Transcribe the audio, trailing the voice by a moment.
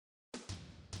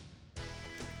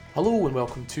Hello and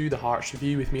welcome to the Hearts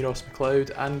Review with me, Ross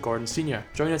McLeod, and Gordon Senior.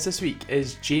 Joining us this week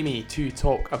is Jamie to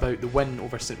talk about the win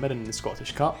over St Mirren in the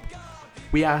Scottish Cup.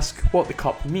 We ask what the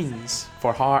Cup means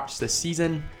for Hearts this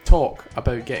season, talk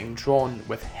about getting drawn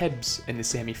with Hibs in the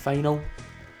semi-final,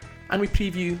 and we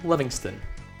preview Livingston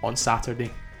on Saturday.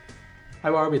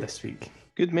 How are we this week?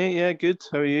 Good, mate. Yeah, good.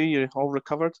 How are you? You all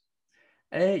recovered?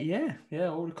 Yeah,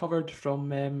 all recovered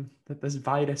from this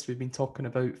virus we've been talking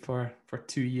about for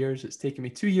 2 years. It's taken me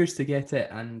 2 years to get it,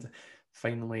 and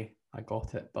finally I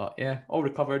got it. But yeah, all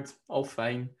recovered, all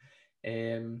fine.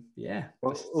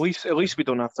 Well, Just at least we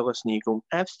don't have to listen to you go,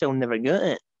 I've still never got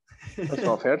it. That's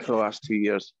what I've heard for the last 2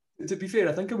 years. to be fair,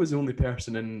 I think I was the only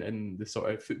person in the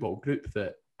sort of football group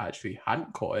that actually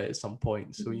hadn't caught it at some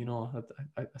point. So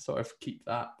I sort of keep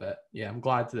that. But yeah, I'm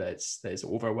glad that it's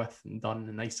over with and done,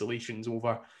 and isolation's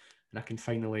over, and I can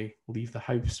finally leave the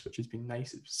house, which has been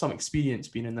nice. It's some experience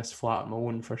being in this flat on my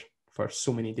own for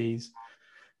so many days,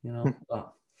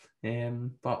 But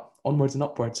onwards and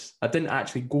upwards. I didn't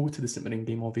actually go to the St Mirren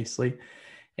game, obviously.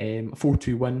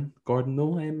 4-2 win, Gordon,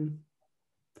 though.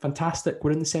 Fantastic.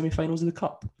 We're in the semi-finals of the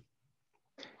Cup.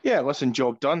 Yeah, listen,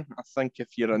 job done. I think if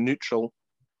you're a neutral,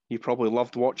 you probably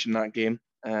loved watching that game.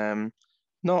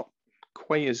 Not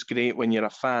quite as great when you're a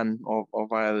fan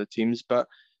of either of the teams, but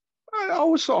I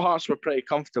always thought Hearts were pretty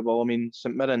comfortable. I mean,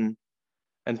 St Mirren,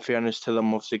 in fairness to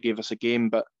them, obviously gave us a game,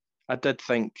 but I did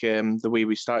think the way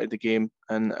we started the game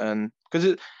and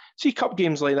because see cup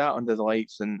games like that under the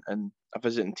lights and a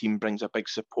visiting team brings a big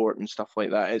support and stuff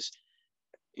like that. It's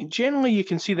generally you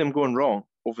can see them going wrong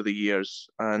over the years,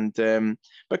 and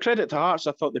but credit to Hearts,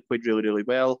 I thought they played really really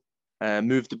well,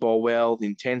 moved the ball well, the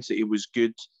intensity was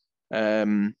good,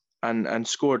 and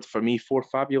scored for me four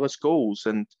fabulous goals.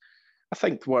 And I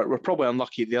think we're probably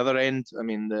unlucky at the other end. I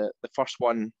mean the first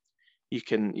one you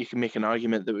can make an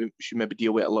argument that we should maybe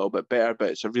deal with it a little bit better, but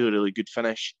it's a really, really good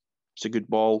finish. It's a good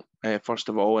ball, first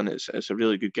of all, and it's a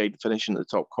really good guide finish in the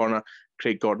top corner.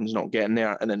 Craig Gordon's not getting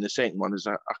there. And then the second one is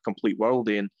a complete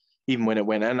worldie. And even when it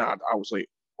went in, I was like,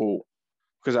 oh,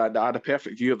 because I had a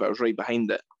perfect view of it. I was right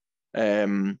behind it.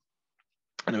 And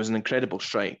it was an incredible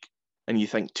strike. And you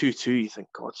think 2-2, you think,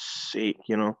 God's sake,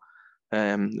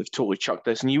 they've totally chucked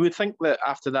this. And you would think that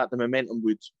after that, the momentum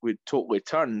would totally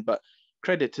turn. But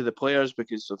credit to the players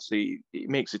because obviously he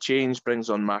makes a change,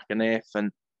 brings on McAneff,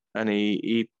 and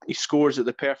he scores at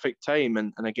the perfect time,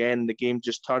 and again the game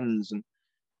just turns,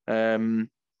 and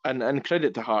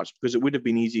credit to Hearts because it would have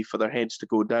been easy for their heads to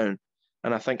go down,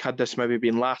 and I think had this maybe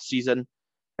been last season,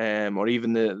 or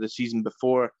even the season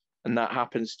before, and that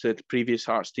happens to the previous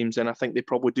Hearts teams, then I think they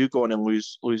probably do go on and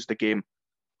lose the game,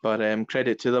 but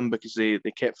credit to them because they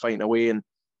kept fighting away and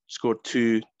scored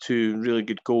two really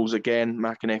good goals again.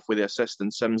 McAneff with the assist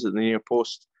and Sims at the near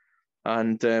post,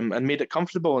 and made it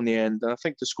comfortable in the end. And I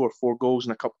think to score four goals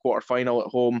in a cup quarter final at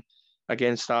home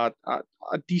against a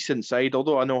decent side,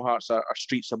 although I know Hearts are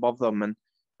streets above them, and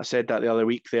I said that the other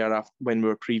week there when we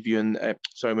were previewing.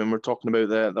 When we were talking about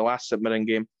the last St Mirren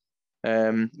game.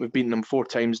 We've beaten them 4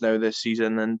 times now this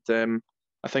season, and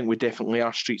I think we definitely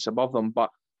are streets above them. But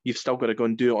you've still got to go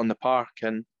and do it on the park,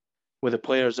 and with the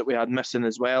players that we had missing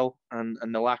as well, and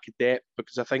the lack of depth,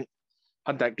 because I think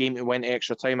had that game that went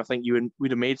extra time, I think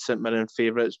we'd have made St Mirren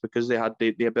favourites because they had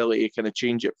the ability to kind of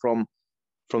change it from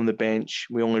the bench.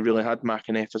 We only really had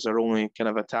McAneff as our only kind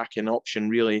of attacking option,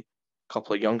 really, a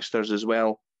couple of youngsters as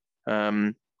well.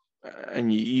 And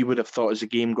you would have thought as the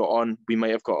game got on, we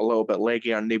might have got a little bit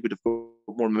leggier and they would have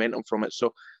got more momentum from it.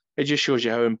 So it just shows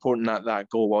you how important that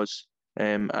goal was.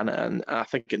 And I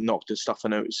think it knocked the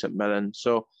stuffing out of St Mirren.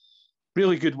 So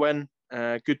really good win,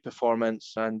 good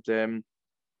performance, and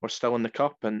we're still in the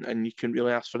cup, and you couldn't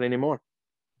really ask for any more.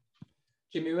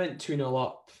 Jamie, we went 2-0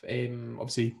 up.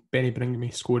 Obviously, Benny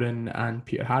Bringamy scoring and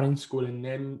Peter Haring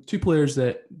scoring. Two players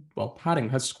that, well,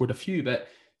 Haring has scored a few, but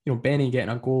Benny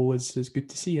getting a goal is good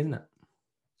to see, isn't it?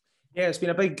 Yeah, it's been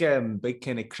a big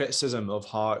kind of criticism of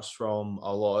Hearts from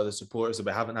a lot of the supporters that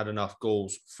we haven't had enough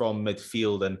goals from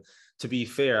midfield. And to be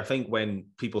fair, I think when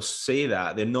people say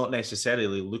that, they're not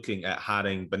necessarily looking at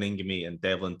Haring, Beningame and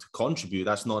Devlin to contribute.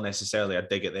 That's not necessarily a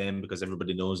dig at them because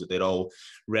everybody knows that they're all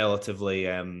relatively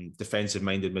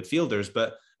defensive-minded midfielders.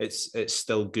 But it's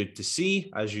still good to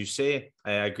see, as you say.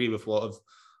 I agree with a lot of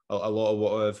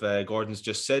what Gordon's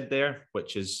just said there,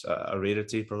 which is a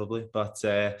rarity probably. But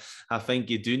I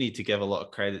think you do need to give a lot of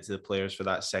credit to the players for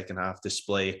that second half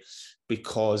display,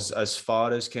 because as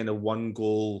far as kind of one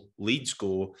goal leads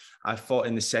go, I thought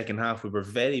in the second half we were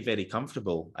very, very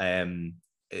comfortable. The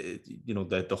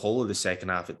whole of the second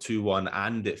half at 2-1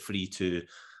 and at 3-2,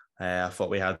 I thought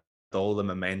we had all the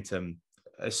momentum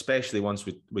especially once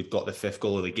we'd got the 5th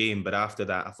goal of the game. But after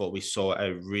that, I thought we saw it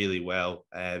out really well,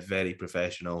 very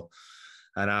professional.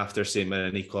 And after St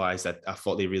Mirren equalised, I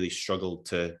thought they really struggled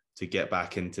to get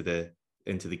back into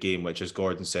the game, which, as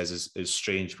Gordon says, is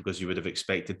strange, because you would have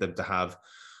expected them to have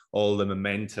all the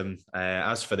momentum.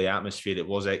 As for the atmosphere, it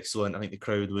was excellent. I think the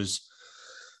crowd was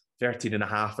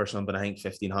 13.5 or something. I think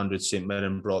 1,500 St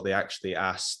Mirren brought. They actually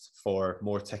asked for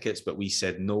more tickets, but we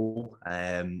said no,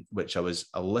 which I was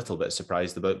a little bit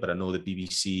surprised about. But I know the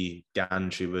BBC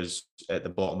gantry was at the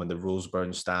bottom of the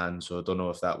Roseburn stand, so I don't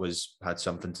know if that had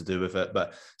something to do with it.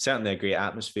 But certainly a great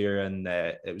atmosphere, and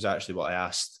it was actually what I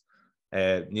asked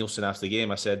Nielsen after the game.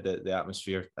 I said that the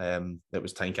atmosphere, that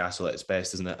was Tynecastle at its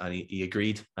best, isn't it? And he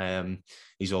agreed.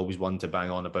 He's always one to bang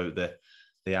on about the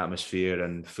atmosphere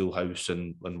and full house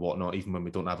and whatnot. Even when we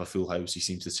don't have a full house, he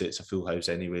seems to say it's a full house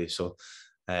anyway. So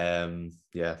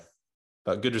yeah,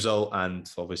 but good result,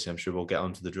 and obviously I'm sure we'll get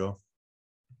on to the draw.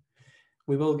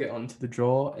 We will get on to the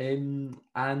draw, and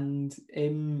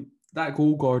that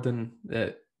goal, Gordon,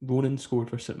 that Ronan scored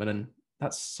for St Mirren,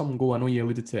 that's some goal. I know you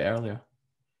alluded to it earlier.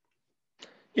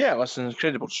 Yeah, it's an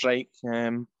incredible strike. I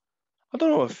don't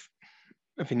know if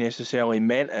he necessarily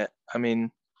meant it. I mean,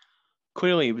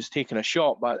 clearly he was taking a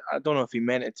shot, but I don't know if he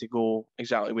meant it to go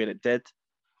exactly where it did.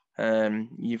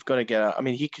 You've got to get I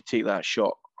mean, he could take that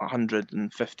shot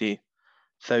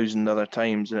 150,000 other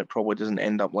times and it probably doesn't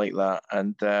end up like that.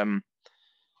 And to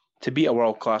beat a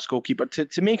world-class goalkeeper,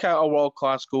 to make out a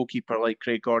world-class goalkeeper like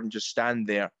Craig Gordon just stand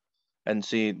there and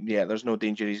say, yeah, there's no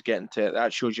danger he's getting to it,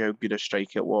 that shows you how good a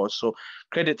strike it was. So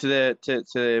credit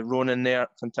to Ronan there.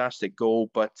 Fantastic goal,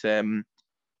 but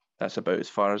that's about as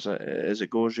far as it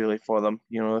goes really for them.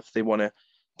 You know, if they want to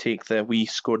take we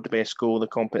scored the best goal,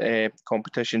 the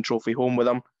competition trophy home with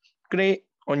them, great,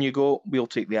 on you go. We'll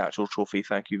take the actual trophy,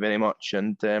 thank you very much.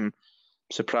 And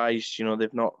surprised, you know,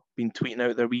 they've not been tweeting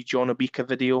out their wee John Obika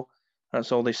video.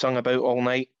 That's all they sung about all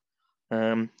night.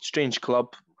 Strange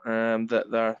club,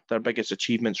 that their biggest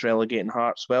achievements relegating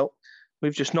Hearts. Well,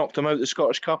 we've just knocked them out the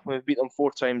Scottish Cup and we've beat them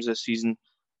 4 times this season.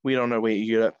 We're on our way to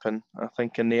Europe, and I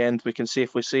think in the end we can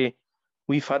safely say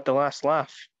we've had the last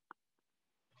laugh.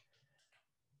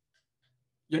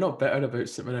 You're not bitter about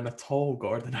St Mirren at all,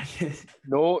 Gordon, are you?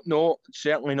 No,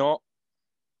 certainly not.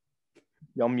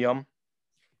 Yum. It'd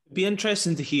be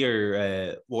interesting to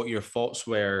hear what your thoughts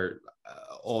were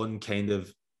on kind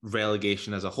of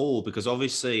relegation as a whole, because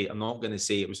obviously I'm not going to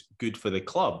say it was good for the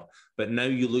club, but now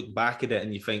you look back at it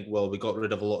and you think, well, we got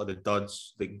rid of a lot of the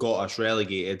duds that got us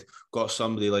relegated, got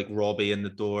somebody like Robbie in the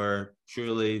door.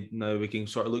 Surely now we can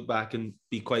sort of look back and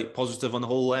be quite positive on the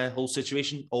whole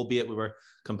situation, albeit we were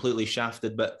completely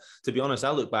shafted. But to be honest,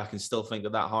 I look back and still think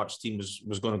that Hearts team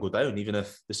was going to go down, even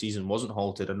if the season wasn't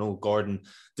halted. I know Gordon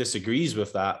disagrees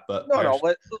with that, but no.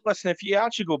 Listen, if you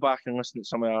actually go back and listen to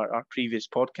some of our previous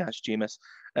podcasts, Jameis,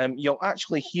 you'll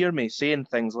actually hear me saying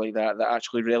things like that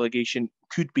actually relegation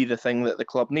could be the thing that the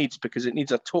club needs, because it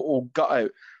needs a total gut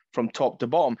out from top to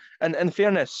bottom. And in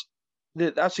fairness,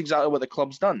 that's exactly what the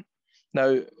club's done.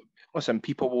 Now, listen,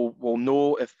 people will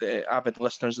know, if the avid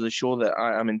listeners of the show, that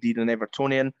I am indeed an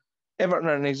Evertonian. Everton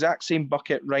are in the exact same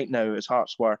bucket right now as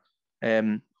Hearts were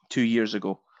 2 years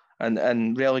ago.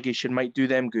 And relegation might do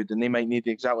them good, and they might need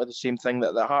exactly the same thing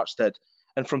that the Hearts did.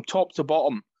 And from top to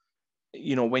bottom,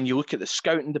 you know, when you look at the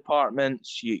scouting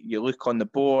departments, you look on the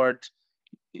board,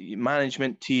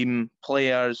 management team,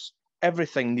 players,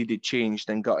 everything needed changed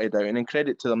and gutted out. And in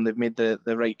credit to them, they've made the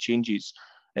right changes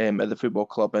at the football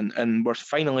club, and we're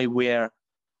finally where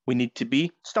we need to be.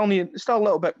 Still a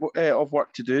little bit of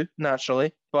work to do,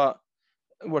 naturally, but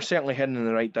we're certainly heading in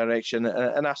the right direction.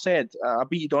 And I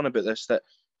beat on about this, that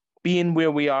being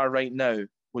where we are right now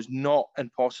was not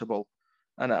impossible,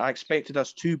 and I expected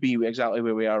us to be exactly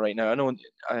where we are right now. I know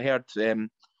I heard,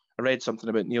 I read something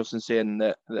about Nielsen saying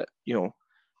that you know,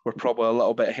 we're probably a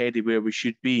little bit heady where we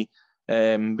should be,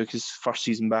 because first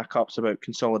season back up's about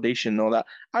consolidation and all that.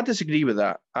 I disagree with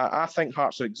that. I think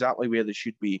Hearts are exactly where they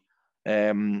should be.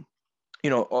 You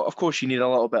know, of course you need a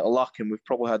little bit of luck, and we've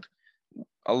probably had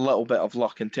a little bit of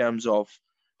luck in terms of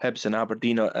Hibs and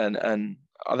Aberdeen and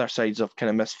other sides have kind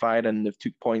of misfired and they've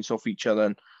took points off each other,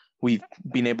 and we've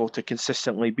been able to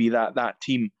consistently be that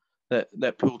team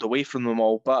that pulled away from them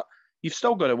all. But you've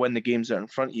still got to win the games that are in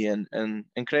front of you, and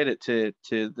credit to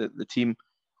the team.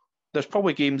 There's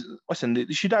probably games, listen, they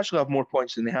should actually have more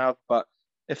points than they have, but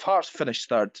if Hearts finish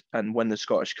third and win the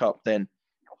Scottish Cup, then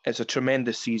it's a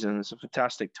tremendous season. It's a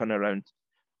fantastic turnaround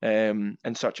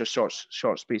in such a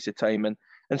short space of time.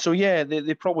 And so, yeah,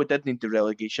 they probably did need the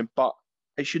relegation, but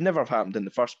it should never have happened in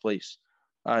the first place.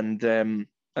 And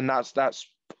that's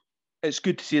it's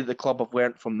good to see that the club have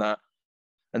learnt from that.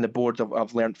 and the board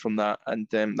have learnt from that, and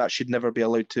that should never be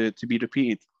allowed to be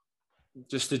repeated.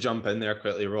 Just to jump in there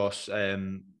quickly, Ross,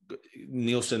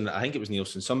 Nielsen, I think it was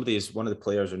Nielsen, one of the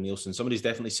players or Nielsen, somebody's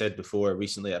definitely said before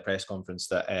recently at a press conference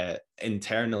that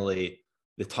internally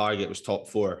the target was top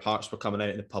 4. Hearts were coming out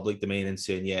in the public domain and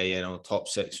saying, top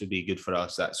 6 would be good for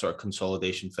us, that sort of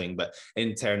consolidation thing. But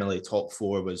internally, top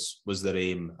 4 was their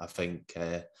aim, I think,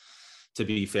 to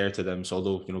be fair to them. So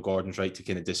although, Gordon's right to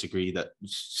kind of disagree that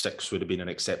 6 would have been an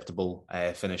acceptable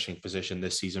finishing position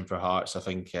this season for Hearts, I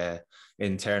think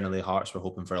internally Hearts were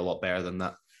hoping for a lot better than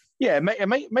that. Yeah, it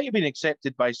might have been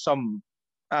accepted by some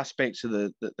aspects of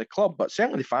the club, but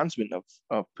certainly the fans wouldn't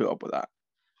have put up with that.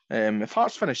 If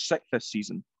Hearts finished 6th this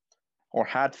season, or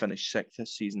had finished 6th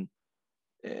this season,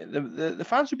 the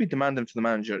fans would be demanding for the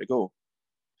manager to go.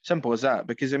 Simple as that.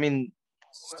 Because, I mean...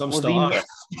 Some still are.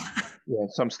 Yeah,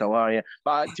 some still are, yeah.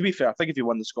 But to be fair, I think if he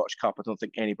won the Scottish Cup, I don't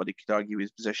think anybody could argue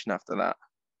his position after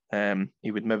that.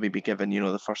 He would maybe be given,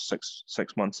 the first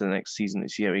six months of the next season to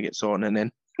see how he gets on, and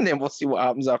then we'll see what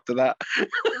happens after that.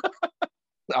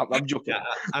 I'm joking.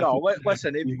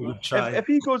 Listen.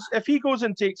 If he goes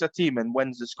and takes a team and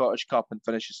wins the Scottish Cup and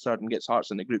finishes third and gets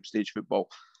Hearts in the group stage football,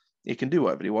 he can do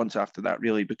whatever he wants after that,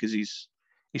 really, because he's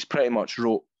pretty much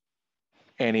wrote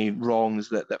any wrongs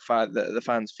that the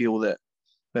fans feel that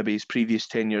maybe his previous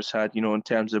tenures had, in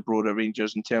terms of Broda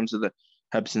Rangers, in terms of the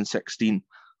Hibs in 16.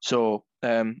 So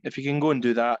if he can go and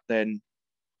do that, then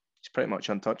he's pretty much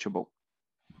untouchable.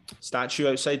 Statue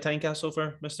outside Tynecastle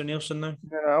for Mr. Nielsen now?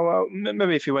 Yeah, well,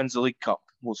 maybe if he wins the League Cup,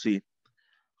 we'll see.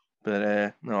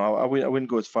 But no, I wouldn't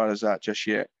go as far as that just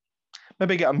yet.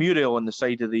 Maybe get a mural on the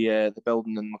side of the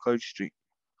building in McLeod Street.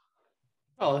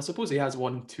 Well, I suppose he has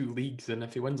won 2 leagues, and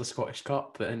if he wins a Scottish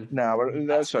Cup, then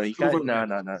sorry, you can't.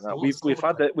 No.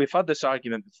 We've had this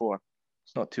argument before.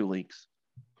 It's not 2 leagues.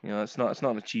 It's not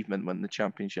an achievement winning the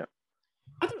Championship.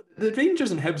 The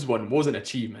Rangers and Hibs one was an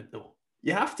achievement, though.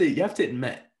 You have to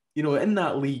admit, in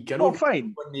that league.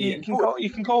 Fine. You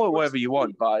can call it whatever you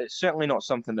want, but it's certainly not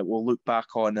something that we'll look back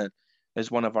on as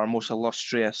one of our most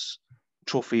illustrious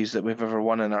trophies that we've ever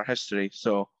won in our history.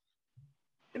 So,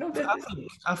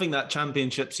 I think that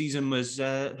Championship season was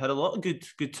had a lot of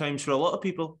good times for a lot of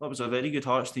people. That was a very good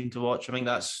Hearts team to watch. I think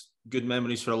that's good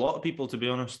memories for a lot of people, to be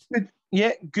honest.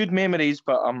 Good memories,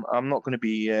 but I'm not going to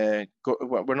be.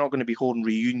 We're not going to be holding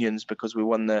reunions because we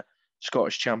won the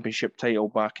Scottish Championship title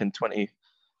back in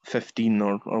 2015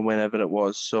 or whenever it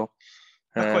was. So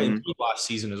I quite enjoyed last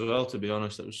season as well, to be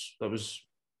honest. That was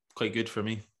quite good for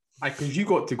me. Because you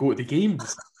got to go to the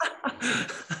games.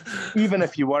 Even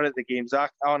if you were at the games, I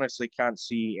honestly can't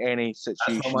see any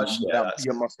situation that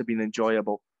must have been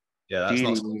enjoyable. Yeah, that's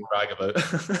not something to brag about.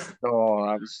 Oh,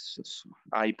 that was just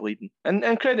eye bleeding.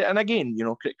 And credit, and again,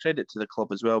 credit to the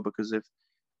club as well, because if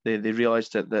they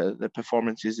realised that the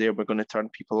performances there were going to turn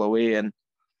people away, and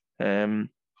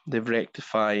they've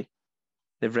rectified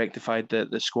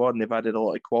the squad, and they've added a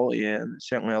lot of quality, and it's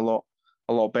certainly a lot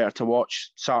better to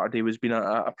watch. Saturday was being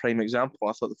a prime example.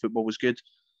 I thought the football was good.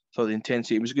 I thought the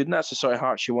intensity was good, and that's the sort of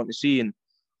Hearts you want to see. And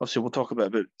obviously, we'll talk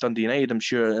about Dundee United, I'm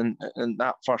sure. And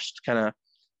that first kind of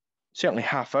certainly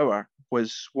half hour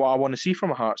was what I want to see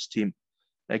from a Hearts team: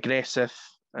 aggressive,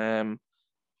 on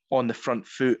the front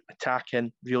foot,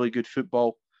 attacking, really good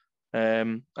football.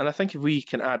 And I think if we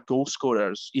can add goal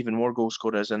scorers, even more goal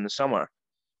scorers in the summer,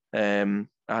 add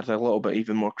a little bit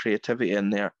even more creativity in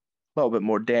there, a little bit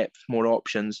more depth, more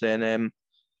options, then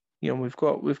we've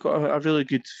got a really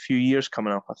good few years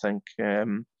coming up, I think.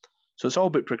 So it's all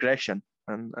about progression,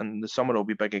 and the summer will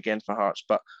be big again for Hearts.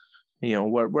 But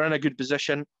we're in a good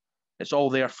position. It's all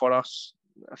there for us.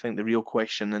 I think the real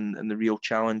question and the real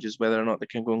challenge is whether or not they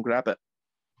can go and grab it.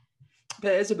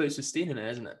 But it is about sustaining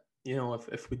it, isn't it?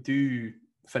 If we do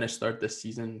finish third this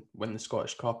season, win the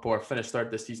Scottish Cup, or finish third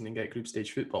this season and get group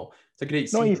stage football, it's a great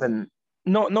season.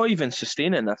 Not even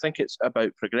sustaining. I think it's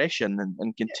about progression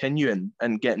and continuing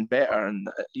and getting better. And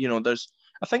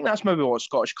I think that's maybe what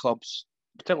Scottish clubs,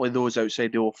 particularly those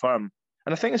outside the old firm,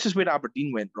 and I think this is where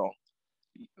Aberdeen went wrong.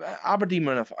 Aberdeen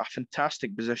were in a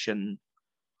fantastic position,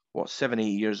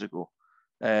 7-8 years ago,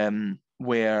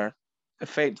 where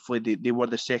effectively they were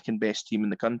the second best team in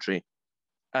the country,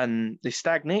 and they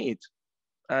stagnated.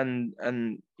 And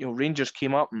Rangers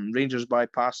came up, and Rangers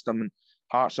bypassed them, and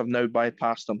Hearts have now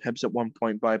bypassed them. Hibs at one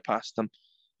point bypassed them.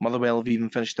 Motherwell have even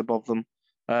finished above them.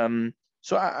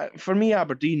 So for me,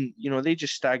 Aberdeen, they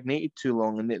just stagnated too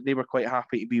long, and they were quite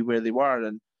happy to be where they were.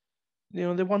 And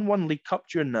they won 1 League Cup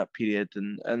during that period.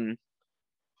 And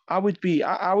I would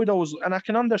always, and I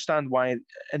can understand why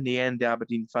in the end the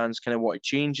Aberdeen fans kind of want to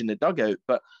change in the dugout,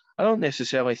 but I don't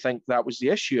necessarily think that was the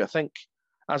issue. I think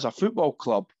as a football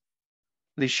club,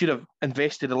 they should have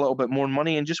invested a little bit more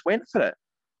money and just went for it.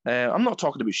 I'm not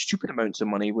talking about stupid amounts of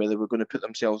money where they were going to put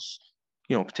themselves,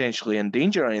 potentially in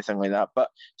danger or anything like that. But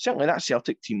certainly that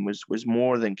Celtic team was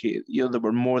more than, they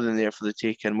were more than there for the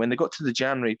taking. When they got to the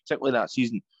January, particularly that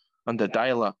season under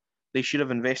Dyla, they should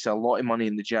have invested a lot of money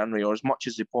in the January, or as much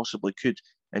as they possibly could,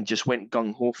 and just went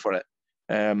gung ho for it.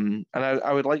 And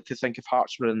I would like to think if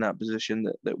Hearts were in that position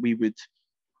that we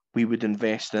would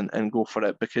invest and go for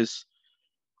it, because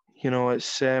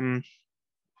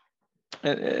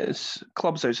it's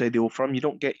clubs outside the Old Firm. You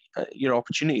don't get your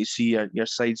opportunity to see your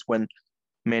sides win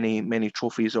many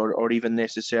trophies, or even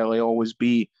necessarily always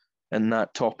be in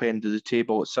that top end of the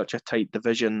table. It's such a tight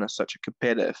division, it's such a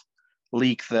competitive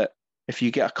league that if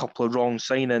you get a couple of wrong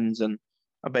signings and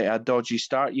a bit of a dodgy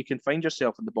start, you can find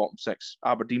yourself in the bottom six.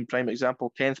 Aberdeen, prime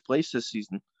example, 10th place this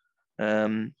season.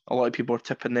 A lot of people are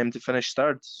tipping them to finish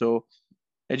third. So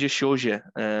it just shows you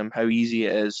how easy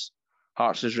it is.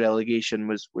 Hearts' relegation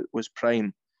was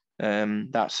prime.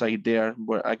 That side there,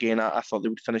 where again, I thought they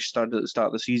would finish third at the start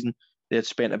of the season. They had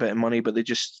spent a bit of money, but they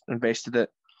just invested it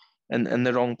in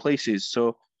the wrong places.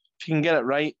 So if you can get it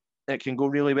right, it can go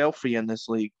really well for you in this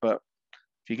league. But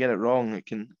if you get it wrong, it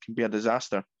can be a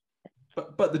disaster.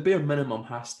 But the bare minimum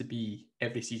has to be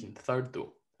every season third,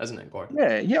 though, isn't it, Gordon?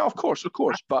 Yeah, of course.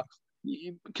 But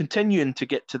continuing to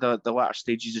get to the latter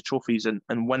stages of trophies and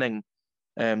winning,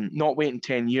 not waiting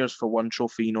 10 years for one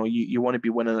trophy. You want to be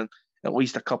winning at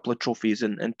least a couple of trophies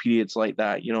in periods like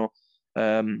that.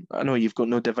 I know you've got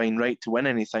no divine right to win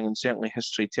anything, and certainly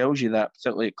history tells you that,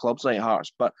 particularly at clubs like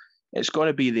Hearts. But it's got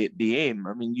to be the aim.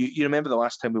 I mean, you remember the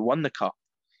last time we won the cup?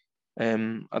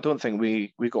 I don't think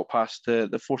we got past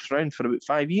the fourth round for about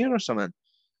 5 years or something.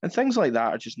 And things like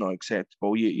that are just not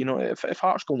acceptable. If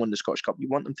Hearts go and win the Scottish Cup, you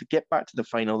want them to get back to the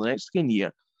final the next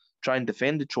year, try and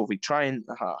defend the trophy, try and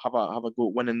have a go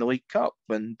at winning the League Cup,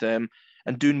 and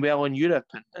doing well in Europe,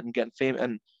 and getting fame,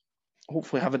 and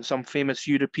hopefully having some famous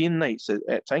European nights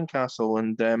at Tynecastle.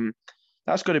 And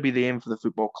that's got to be the aim for the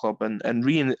football club, and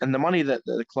the money that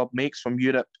the club makes from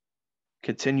Europe,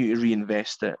 continue to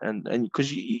reinvest it. And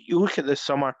because you look at this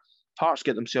summer, Hearts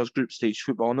get themselves group stage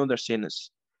football. I know they're saying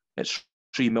it's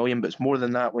 3 million, but it's more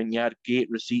than that when you add gate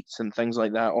receipts and things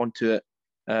like that onto it.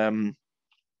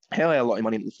 Hell of a lot of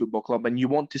money in the football club, and you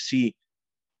want to see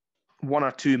 1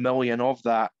 or 2 million of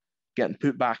that getting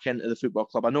put back into the football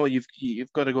club. I know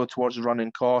you've got to go towards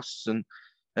running costs and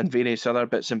various other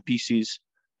bits and pieces,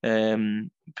 put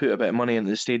a bit of money into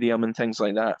the stadium and things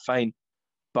like that. Fine,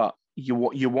 but you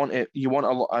want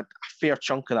a fair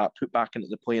chunk of that put back into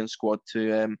the playing squad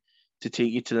to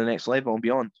take you to the next level and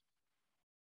beyond.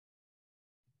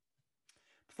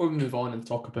 Before we move on and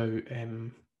talk about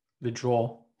the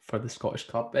draw for the Scottish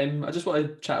Cup, I just want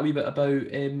to chat a wee bit about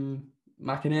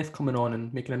McInnes coming on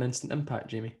and making an instant impact,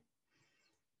 Jamie.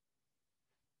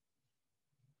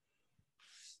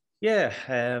 Yeah,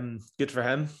 good for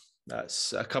him.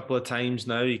 That's a couple of times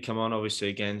now he come on, obviously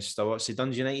against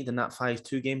Dundee United in that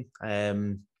 5-2 game.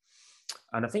 And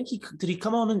I think did he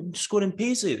come on and score in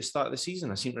Paisley at the start of the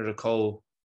season? I seem to recall.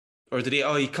 Or did he?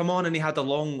 Oh, he come on and he had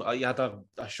a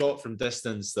shot from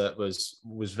distance that was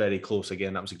very close.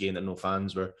 Again, that was a game that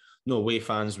no away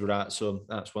fans were at. So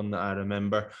that's one that I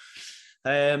remember.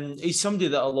 He's somebody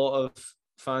that a lot of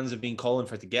fans have been calling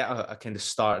for to get a kind of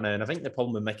start now. And I think the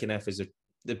problem with McInnes is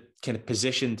the kind of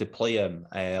position to play him.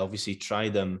 Obviously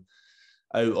tried him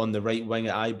out on the right wing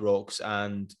at Ibrox,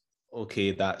 and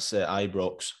okay, that's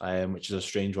Ibrox, which is a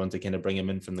strange one to kind of bring him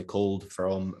in from the cold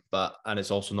and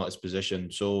it's also not his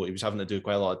position. So he was having to do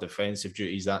quite a lot of defensive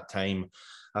duties that time.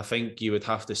 I think you would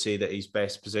have to say that his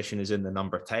best position is in the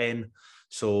number 10.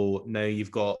 So now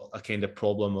you've got a kind of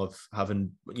problem of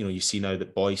having, you see now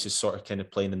that Boyce is sort of kind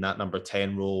of playing in that number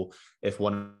 10 role. If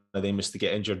one of them was to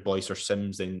get injured, Boyce or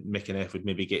Sims, then McInnes would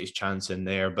maybe get his chance in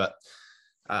there. But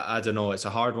I don't know. It's a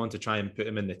hard one to try and put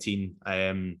him in the team.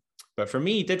 But for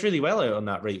me, he did really well out on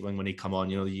that right wing when he come on.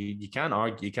 You can't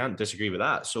argue, you can't disagree with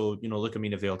that. So, look, I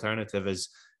mean, if the alternative is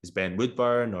Ben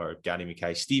Woodburn or Gary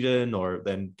Mackay-Steven, or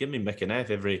then give me McInnes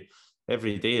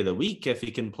every day of the week if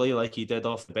he can play like he did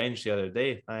off the bench the other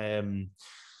day.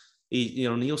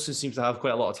 Nielsen seems to have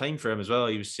quite a lot of time for him as well.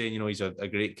 He was saying, he's a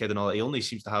great kid and all that. He only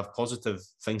seems to have positive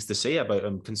things to say about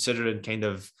him, considering kind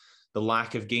of the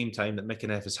lack of game time that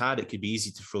McInnes has had. It could be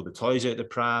easy to throw the toys out the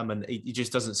pram, and he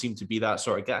just doesn't seem to be that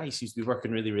sort of guy. He seems to be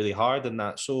working really, really hard in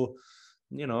that. So,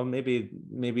 maybe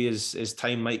his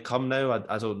time might come now.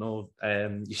 I don't know.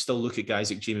 You still look at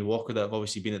guys like Jamie Walker that have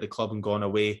obviously been at the club and gone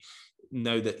away.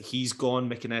 Now that he's gone,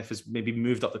 McInnes has maybe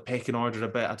moved up the pecking order a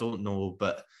bit. I don't know,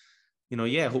 but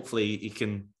hopefully he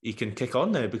can kick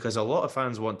on now, because a lot of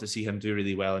fans want to see him do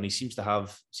really well, and he seems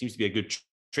to be a good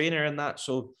trainer and that.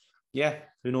 So yeah,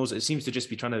 who knows? It seems to just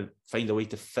be trying to find a way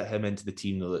to fit him into the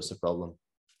team, though. That's the problem.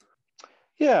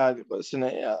 Yeah, listen,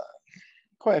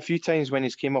 quite a few times when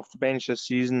he's came off the bench this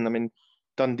season. I mean,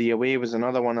 Dundee away was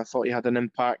another one. I thought he had an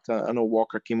impact. I know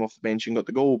Walker came off the bench and got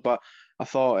the goal, but I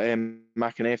thought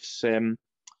McAneff's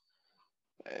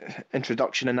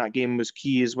introduction in that game was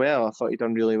key as well. I thought he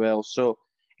done really well. So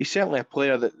he's certainly a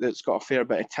player that's got a fair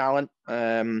bit of talent.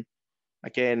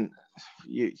 Again,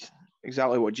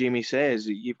 exactly what Jamie says.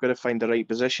 You've got to find the right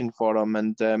position for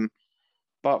him.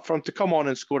 But for him to come on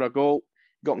and score a goal,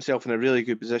 got himself in a really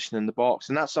good position in the box,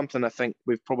 and that's something I think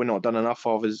we've probably not done enough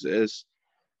of is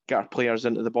get our players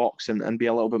into the box and be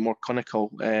a little bit more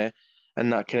clinical in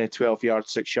that kind of 12-yard,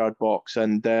 6-yard box.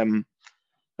 And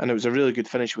it was a really good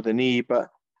finish with the knee. But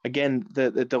again,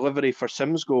 the delivery for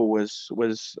Sim's goal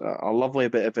was a lovely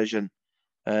bit of vision.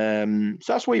 So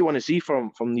that's what you want to see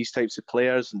from these types of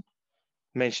players. And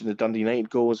I mentioned the Dundee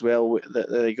United goal as well that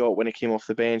they got when he came off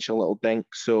the bench, a little dink.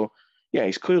 So yeah,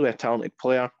 he's clearly a talented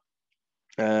player.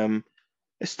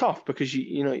 It's tough because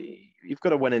you've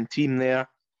got a winning team there.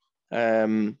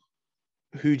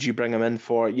 Who do you bring him in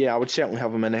for? Yeah, I would certainly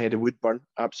have him in ahead of Woodburn.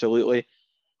 Absolutely.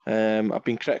 I've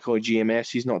been critical of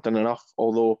GMS. He's not done enough,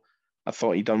 although I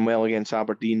thought he'd done well against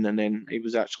Aberdeen, and then he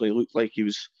was actually looked like he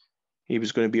was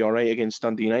going to be all right against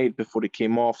Dundee United before he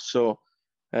came off. So,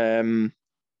 yeah,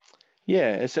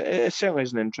 it certainly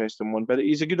is an interesting one, but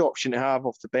he's a good option to have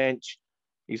off the bench.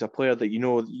 He's a player that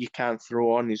you can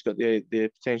throw on. He's got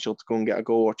the potential to go and get a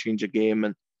goal or change a game,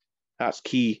 and that's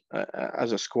key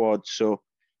as a squad. So,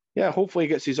 yeah, hopefully he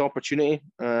gets his opportunity,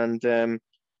 and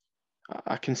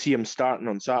I can see him starting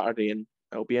on Saturday, and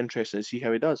it'll be interesting to see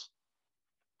how he does.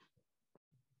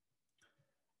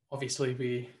 Obviously,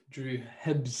 we drew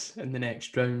Hibs in the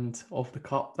next round of the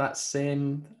cup. It's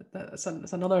a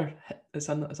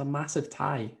massive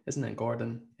tie, isn't it,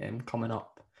 Gordon? Coming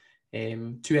up,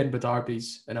 2 Edinburgh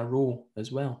derbies in a row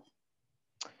as well.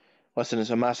 Listen, it's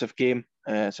a massive game.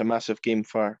 It's a massive game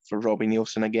for Robbie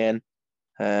Neilson again,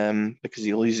 because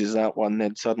he loses that one,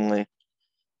 then suddenly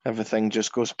everything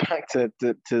just goes back to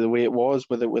the way it was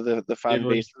with the fan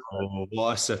base. Oh,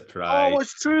 what a surprise! Oh,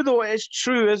 it's true though. It's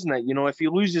true, isn't it? If he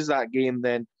loses that game,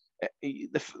 then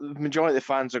the majority of the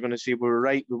fans are going to say, "We're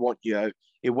right. We want you out."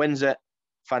 He wins it,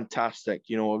 fantastic.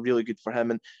 Really good for him.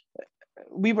 And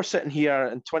we were sitting here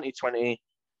in 2020.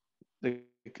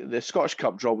 The Scottish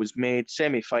Cup draw was made,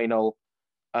 semi-final,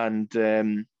 and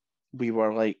we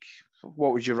were like,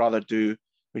 "What would you rather do?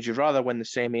 Would you rather win the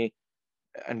semi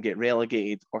and get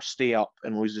relegated, or stay up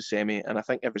and lose the semi?" And I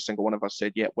think every single one of us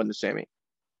said, "Yeah, win the semi.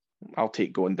 I'll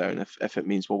take going down if it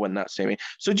means we'll win that semi."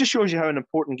 So it just shows you how an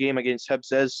important game against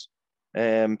Hibs is,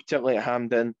 particularly at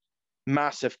Hampden.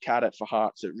 Massive carrot for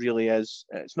Hearts, it really is.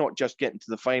 It's not just getting to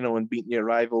the final and beating your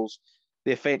rivals.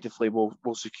 They effectively will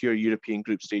secure European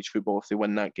group stage football if they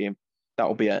win that game.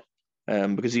 That'll be it.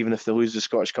 Because even if they lose the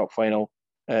Scottish Cup final,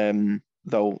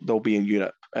 they'll be in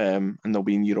Europe, and they'll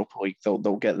be in Europa League. They'll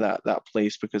get that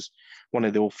place because one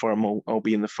of the old firm will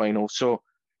be in the final. So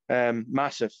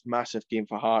massive game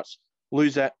for Hearts.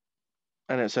 Lose it,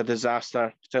 and it's a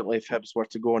disaster, particularly if Hibs were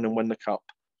to go on and win the cup.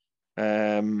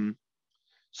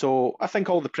 So I think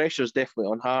all the pressure is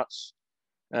definitely on Hearts.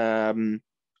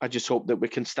 I just hope that we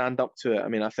can stand up to it. I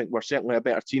mean, I think we're certainly a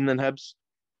better team than Hibs.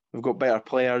 We've got better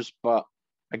players, but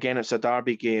again, it's a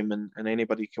derby game, and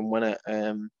anybody can win it.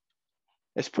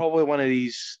 It's probably one of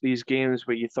these games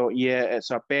where you thought, yeah,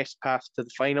 it's our best path to the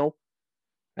final.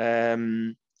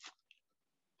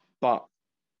 But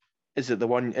is it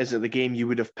the game you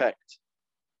would have picked?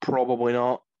 Probably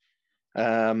not.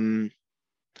 So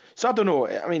I don't know.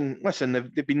 I mean, listen,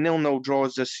 they've been 0-0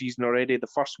 draws this season already. The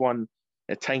first one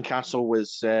at Tynecastle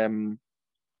was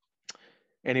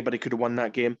anybody could have won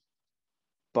that game.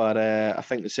 But I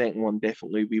think the second one,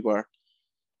 definitely we were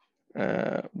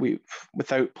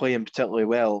without playing particularly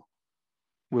well,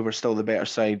 we were still the better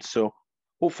side. So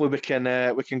hopefully we can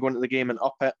go into the game and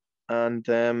up it and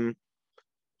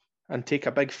take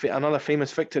another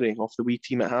famous victory off the wee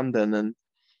team at Hampden. And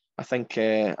I think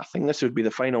this would be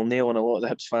the final nail in a lot of the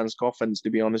Hibs fans' coffins, to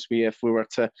be honest with you, if we were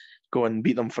to go and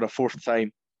beat them for a fourth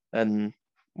time in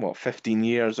 15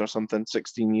 years or something,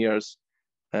 16 years.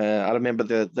 I remember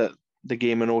the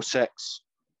game in 2006.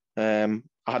 I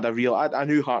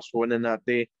knew Hearts were winning that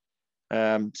day.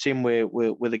 Same way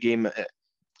with the game back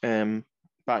in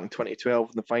 2012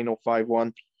 in the final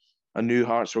 5-1. I knew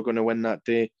Hearts were going to win that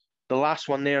day. The last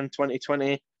one there in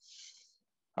 2020,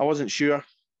 I wasn't sure,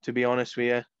 to be honest with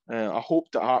you. I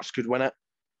hoped that Hearts could win it,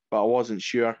 but I wasn't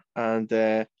sure. And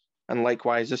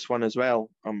likewise this one as well.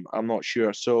 I'm not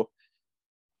sure. So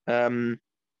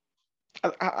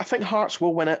I think Hearts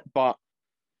will win it, but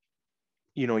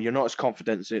you're not as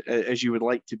confident as you would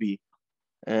like to be.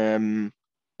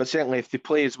 But certainly, if they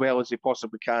play as well as they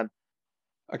possibly can,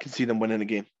 I can see them winning the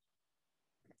game.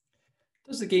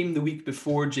 Does the game the week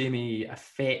before, Jamie,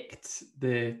 affect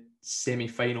the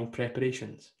semi-final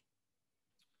preparations?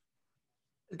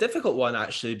 A difficult one,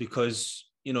 actually, because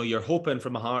you're hoping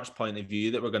from a Hearts point of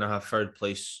view that we're going to have third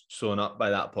place sewn up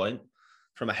by that point.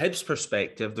 From a Hibs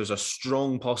perspective, there's a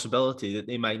strong possibility that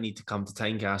they might need to come to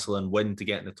Tynecastle and win to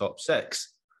get in the top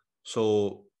 6.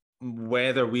 So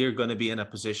whether we're going to be in a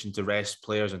position to rest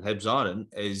players and Hibs aren't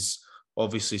is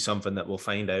obviously something that we'll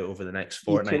find out over the next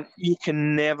fortnight. You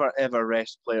can never ever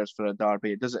rest players for a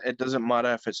derby. It doesn't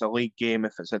matter if it's a league game,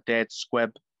 if it's a dead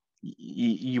squib.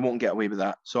 You won't get away with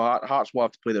that. So Hearts will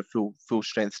have to play their full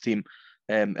strength team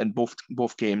in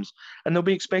both games, and they'll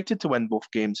be expected to win both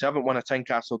games. They haven't won a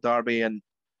Tynecastle derby in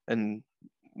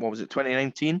what was it,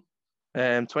 2019,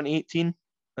 2018.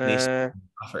 I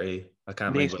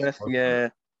can't remember. Yeah.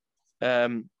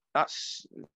 That's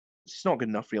it's not good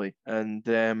enough really, and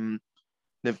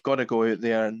they've got to go out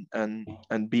there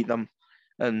and beat them,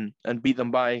 and beat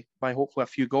them by hopefully a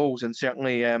few goals, and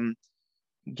certainly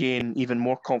gain even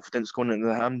more confidence going into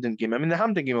the Hampden game. I mean, the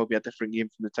Hampden game will be a different game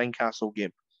from the Tynecastle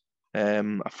game.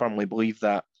 I firmly believe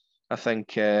that. I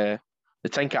think the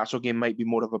Tynecastle game might be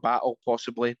more of a battle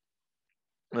possibly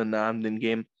than the Hampden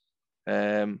game.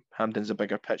 Hampden's a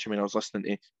bigger pitch. I mean, I was listening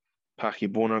to Packy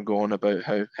Boner go on about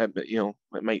how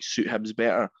it might suit Hibs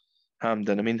better.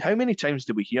 Hampden. I mean, how many times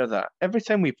do we hear that? Every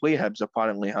time we play Hibs,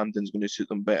 apparently Hampden's going to suit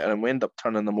them better, and we end up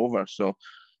turning them over. So,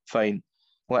 fine,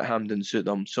 let Hampden suit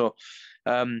them. So,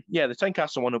 the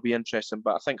Tynecastle one will be interesting,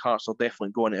 but I think Hearts will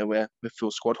definitely go into it with full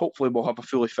squad. Hopefully, we'll have a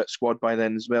fully fit squad by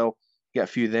then as well. Get a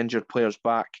few of the injured players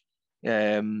back.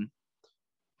 I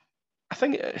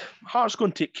think Hearts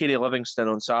going to take care of Livingston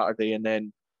on Saturday, and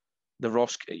then the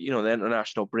the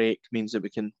international break means that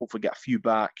we can hopefully get a few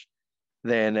back.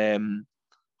 Then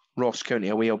Ross County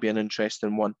away will be an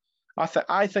interesting one. I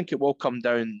think it will come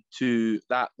down to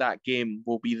that game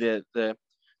will be the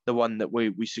one that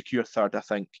we secure third, I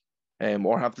think,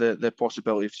 or have the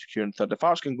possibility of securing third. If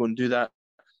Hearts can go and do that,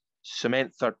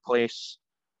 cement third place,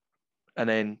 and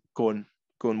then go and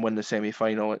win the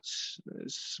semi-final, it's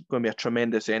going to be a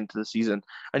tremendous end to the season.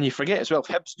 And you forget as well, if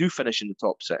Hibs do finish in the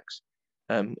top 6,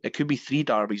 it could be 3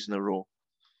 derbies in a row.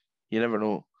 You never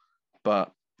know.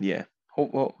 But yeah,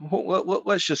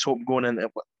 let's just hope going in.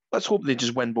 Let's hope they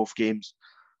just win both games,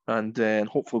 and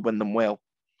hopefully win them well.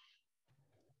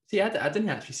 See, I didn't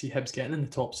actually see Hibs getting in the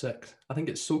top 6. I think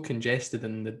it's so congested,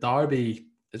 and the derby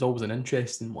is always an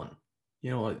interesting one.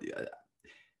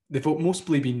 They've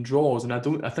mostly been draws, and I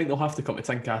think they'll have to come to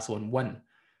Tynecastle and win.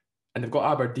 And they've got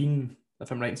Aberdeen,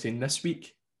 if I'm right in saying, this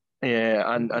week. Yeah,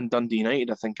 and Dundee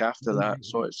United, I think, after that.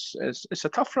 So it's a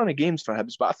tough run of games for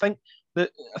Hibs. But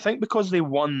I think because they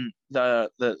won the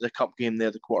cup game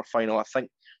there, the quarter final, I think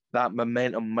that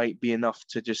momentum might be enough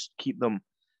to just keep them,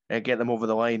 get them over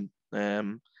the line.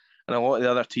 And a lot of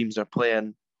the other teams are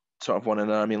playing sort of one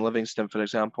another. I mean, Livingston, for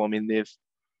example. I mean,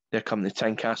 they're coming to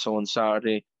Tynecastle on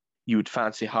Saturday. You would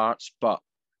fancy Hearts, but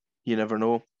you never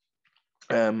know.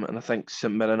 And I think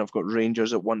St Mirren have got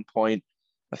Rangers at one point.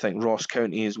 I think Ross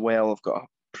County as well have got a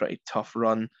pretty tough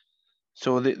run.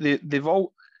 So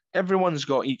everyone's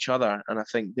got each other, and I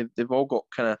think they've all got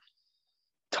kind of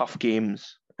tough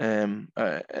games in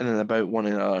and about one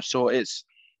another. So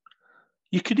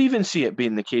you could even see it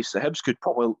being the case that Hibs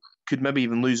could maybe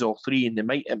even lose all 3, and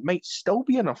it might still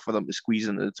be enough for them to squeeze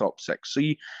into the top 6. So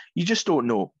you just don't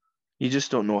know. You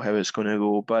just don't know how it's going to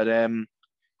go. But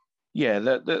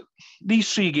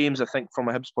these 3 games, I think, from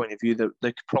a Hibs point of view, that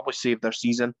they could probably save their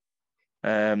season.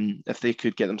 If they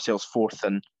could get themselves fourth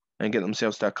and get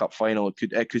themselves to a cup final,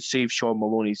 it could save Sean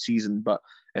Maloney's season. But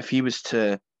if he was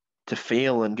to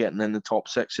fail and getting in the top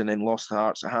 6 and then lost the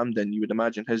Hearts at Hampden, you would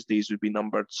imagine his days would be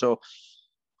numbered. So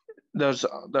there's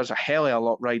a hell of a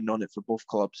lot riding on it for both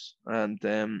clubs, and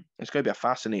it's going to be a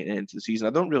fascinating end to the season. I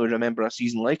don't really remember a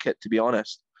season like it, to be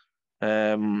honest.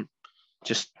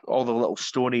 Just all the little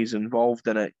stories involved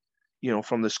in it,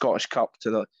 from the Scottish Cup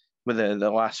to with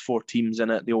the last 4 teams in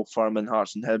it, the Old Firm and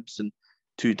Hearts and Hibs, and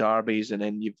 2 derbies, and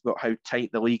then you've got how tight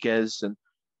the league is, and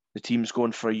the teams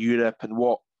going for Europe,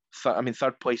 and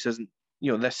third place isn't,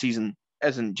 this season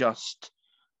isn't just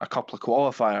a couple of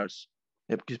qualifiers.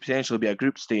 It could potentially be a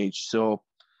group stage. So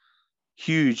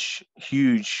huge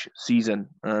season,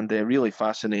 and really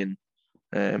fascinating.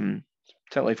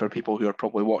 Particularly for people who are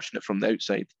probably watching it from the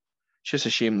outside. It's just a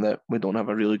shame that we don't have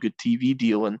a really good TV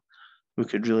deal, and we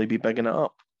could really be bigging it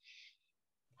up.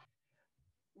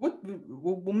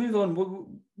 We'll move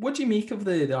on. What do you make of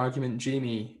the argument,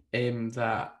 Jamie,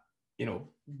 that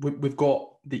we've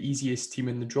got the easiest team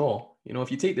in the draw?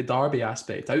 If you take the derby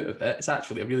aspect out of it, it's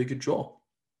actually a really good draw.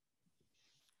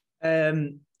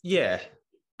 Yeah,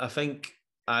 I think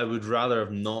I would rather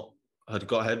have not had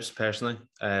got Hibs personally,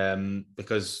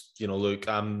 because look,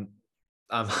 I'm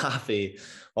happy.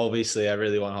 Obviously, I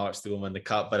really want Hearts to go and win the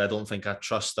cup, but I don't think I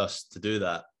trust us to do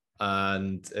that.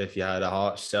 And if you had a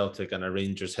Hearts Celtic and a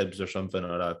Rangers Hibs or something,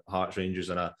 or a Hearts Rangers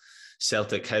and a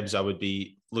Celtic Hibs, I would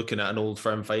be looking at an Old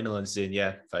Firm final and saying,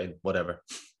 yeah, fine, whatever.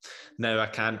 Now I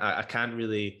can't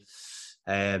really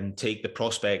take the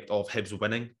prospect of Hibs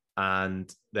winning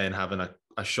and then having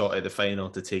a shot at the final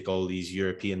to take all these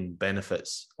European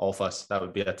benefits off us. That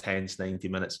would be a tense 90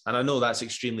 minutes. And I know that's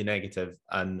extremely negative,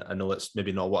 and I know it's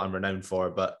maybe not what I'm renowned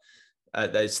for, but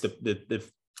it's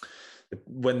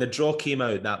when the draw came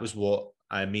out, that was what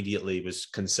I immediately was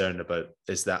concerned about,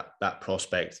 is that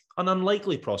prospect. An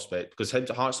unlikely prospect, because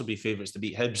Hearts will be favourites to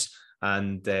beat Hibs,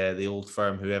 and the Old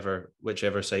Firm,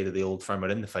 whichever side of the Old Firm are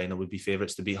in the final, would be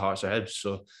favourites to beat Hearts or Hibs.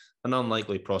 So an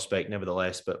unlikely prospect,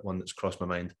 nevertheless, but one that's crossed my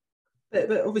mind.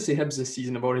 But obviously Hibs this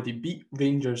season have already beat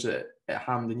Rangers at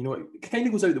Hampden. It kind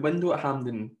of goes out the window at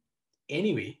Hampden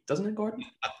anyway, doesn't it, Gordon?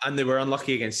 And they were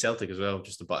unlucky against Celtic as well,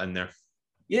 just to butt in there.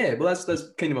 Yeah, well,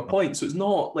 that's kind of a point. So it's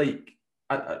not like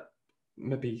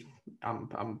maybe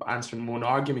I'm answering my own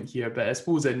argument here, but I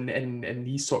suppose in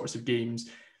these sorts of games,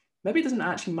 maybe it doesn't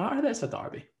actually matter that it's a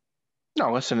derby.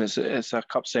 No, listen, it's a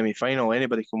cup semi-final.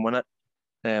 Anybody can win it.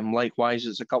 Likewise,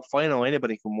 it's a cup final.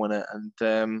 Anybody can win it,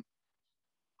 and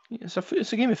it's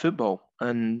a game of football,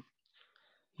 and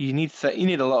you need a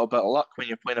little bit of luck when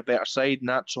you're playing a better side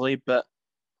naturally. But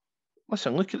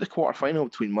listen, look at the quarter final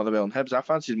between Motherwell and Hibs. I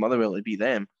fancied Motherwell to beat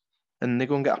them, and they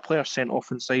go and get a player sent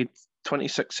off inside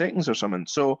 26 seconds or something.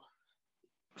 So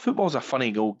football's a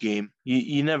funny goal game.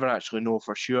 You never actually know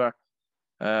for sure.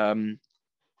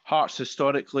 Hearts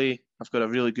historically have got a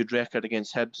really good record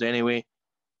against Hibs anyway.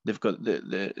 They've got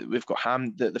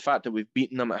the fact that we've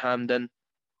beaten them at Hampden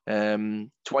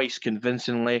twice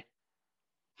convincingly.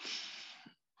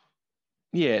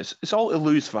 Yeah, it's all to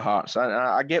lose for Hearts.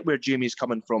 I get where Jamie's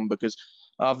coming from, because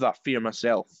I have that fear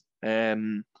myself.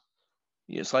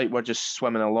 It's like we're just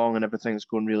swimming along and everything's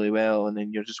going really well, and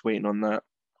then you're just waiting on that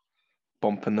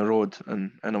bump in the road,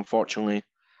 and unfortunately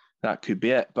that could be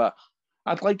it. But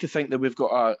I'd like to think that we've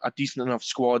got a decent enough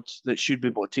squad that should be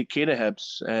able to take care of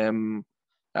Hibs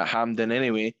at Hampden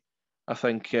anyway. I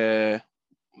think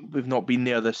we've not been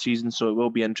there this season, so it will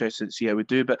be interesting to see how we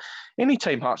do. But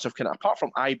anytime Hearts have apart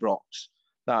from Ibrox,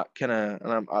 that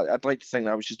I'd like to think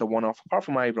that was just a one-off. Apart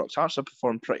from Ibrox, Hearts have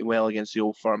performed pretty well against the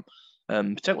Old Firm,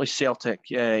 particularly Celtic.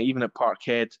 Even at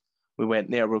Parkhead, we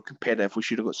went there, we were competitive, we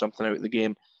should have got something out of the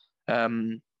game. I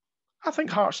think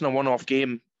Hearts in a one-off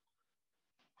game,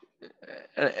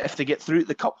 if they get through to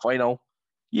the cup final,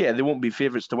 yeah, they won't be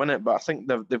favourites to win it, but I think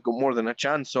they've got more than a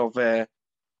chance of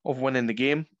winning the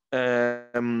game. Where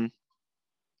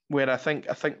I think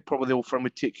probably the Old Firm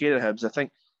would take care of Hibs. I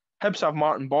think Hibs have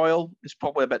Martin Boyle. It's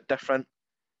probably a bit different,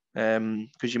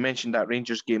 because you mentioned that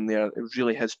Rangers game there. It was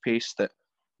really his pace that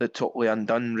totally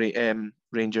undone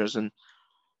Rangers. And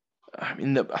I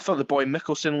mean, I thought the boy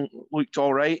Mickelson looked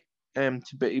all right.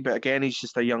 But again, he's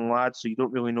just a young lad, so you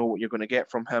don't really know what you're going to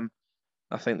get from him.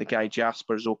 I think the guy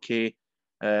Jasper's okay.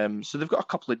 So they've got a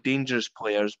couple of dangerous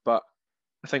players, but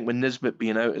I think with Nisbet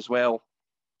being out as well,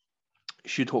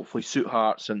 should hopefully suit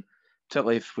Hearts, and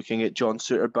particularly if we can get John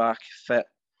Suter back fit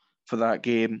for that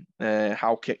game,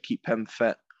 Halkett keep him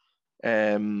fit,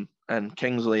 and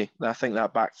Kingsley. I think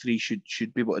that back three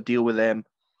should be able to deal with them,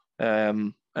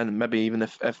 and maybe even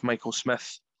if Michael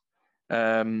Smith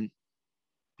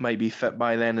might be fit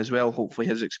by then as well. Hopefully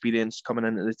his experience coming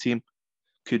into the team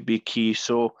could be key.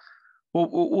 So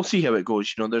we'll see how it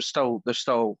goes. There's still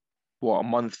a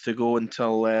month to go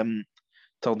until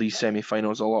these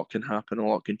semi-finals. A lot can happen, a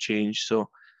lot can change. So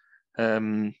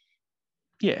listen,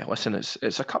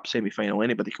 it's a cup semi-final.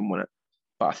 Anybody can win it,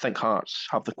 but I think Hearts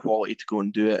have the quality to go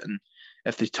and do it. And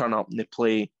if they turn up and they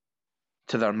play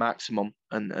to their maximum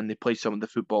and they play some of the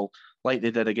football like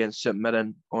they did against St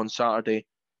Mirren on Saturday,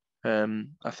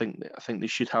 I think they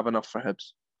should have enough for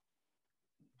Hibs.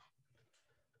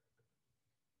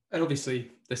 And obviously,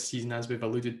 this season, as we've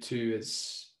alluded to,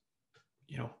 is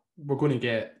we're going to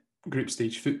get group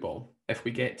stage football if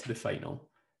we get to the final.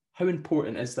 How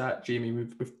important is that, Jamie?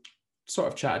 We've sort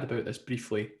of chatted about this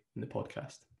briefly in the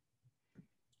podcast.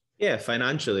 Yeah,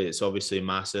 financially, it's obviously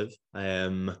massive.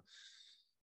 And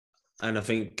I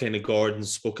think kind of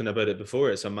Gordon's spoken about it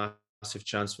before. It's a massive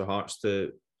chance for Hearts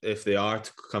to if they are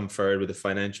to come forward with the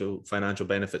financial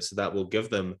benefits that will give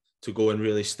them, to go and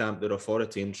really stamp their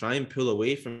authority and try and pull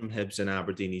away from Hibs and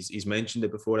Aberdeen. He's mentioned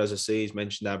it before, as I say, he's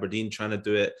mentioned Aberdeen trying to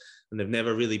do it, and they've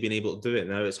never really been able to do it.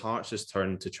 Now it's Hearts'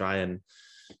 turn to try and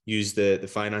use the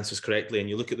finances correctly. And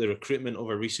you look at the recruitment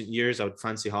over recent years, I would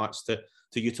fancy Hearts to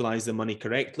utilise the money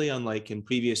correctly, unlike in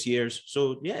previous years.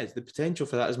 So yeah, the potential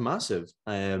for that is massive.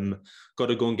 Got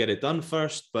to go and get it done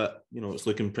first, but it's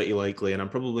looking pretty likely. And I'm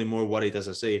probably more worried, as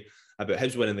I say, about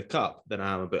Hibs winning the cup than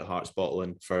I am about Hearts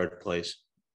bottling third place.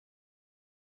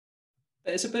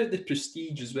 It's about the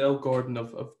prestige as well, Gordon,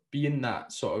 of being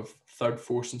that sort of third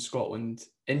force in Scotland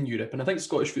in Europe. And I think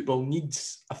Scottish football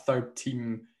needs a third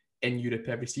team in Europe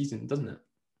every season, doesn't it?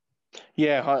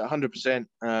 Yeah, 100%.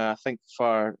 I think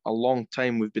for a long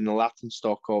time we've been the laughing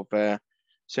stock of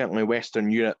certainly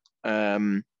Western Europe.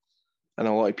 And a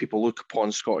lot of people look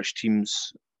upon Scottish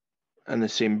teams in the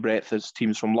same breath as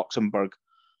teams from Luxembourg.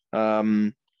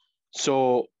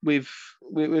 So we've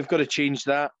got to change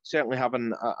that. Certainly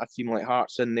having a team like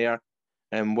Hearts in there,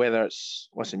 and whether it's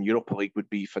Europa League would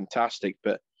be fantastic,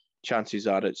 but chances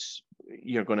are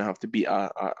you're going to have to beat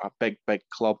a big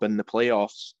club in the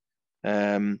playoffs.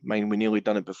 We nearly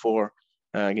done it before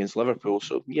against Liverpool,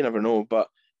 so you never know. But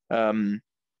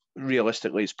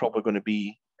realistically, it's probably going to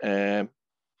be the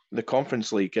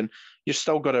Conference League, and you've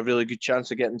still got a really good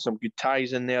chance of getting some good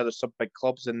ties in there. There's some big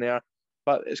clubs in there,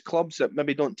 but it's clubs that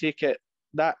maybe don't take it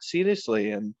that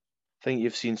seriously. And I think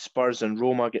you've seen Spurs and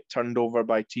Roma get turned over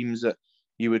by teams that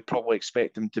you would probably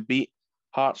expect them to beat.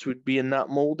 Hearts would be in that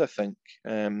mould, I think,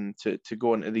 to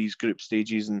go into these group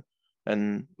stages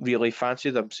and really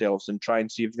fancy themselves and try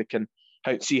and see if they can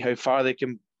see how far they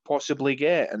can possibly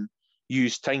get, and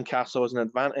use Tynecastle as an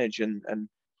advantage and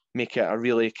make it a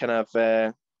really kind of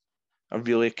a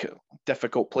really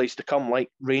difficult place to come, like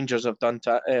Rangers have done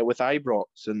with Ibrox,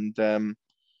 and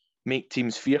make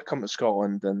teams fear come to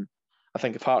Scotland. And I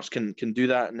think if Hearts can do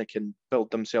that, and they can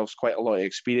build themselves quite a lot of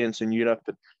experience in Europe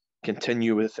and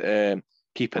continue with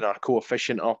keeping our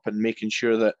coefficient up and making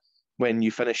sure that when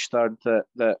you finish third,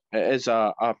 that it is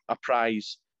a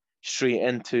prize straight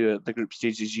into the group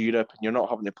stages of Europe, and you're not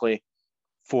having to play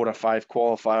 4 or 5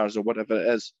 qualifiers or whatever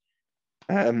it is.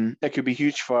 It could be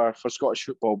huge for Scottish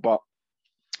football, but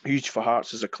huge for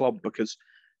Hearts as a club, because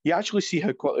you actually see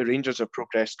how quickly Rangers have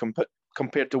progressed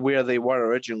compared to where they were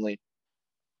originally,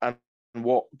 and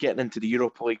what getting into the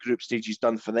Europa League group stages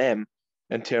done for them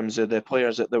in terms of the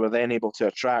players that they were then able to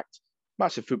attract.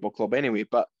 Massive football club anyway,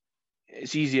 but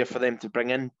it's easier for them to bring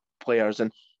in players,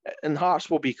 and Hearts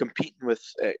will be competing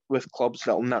with clubs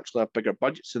that will naturally have bigger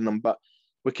budgets than them. But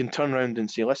we can turn around and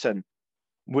say, listen,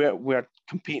 we're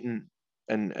competing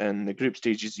in the group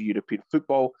stages of European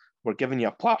football. We're giving you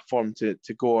a platform to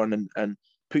go on and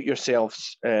put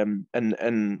yourselves in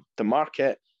the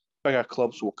market. Bigger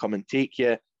clubs will come and take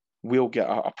you. We'll get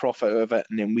a profit out of it,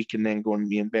 and then we can then go and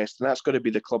reinvest. And that's got to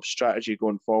be the club's strategy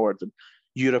going forward. And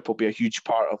Europe will be a huge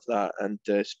part of that, and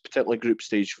particularly group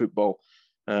stage football.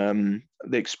 The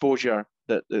exposure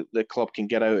that the club can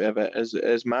get out of it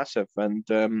is massive, and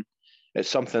it's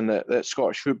something that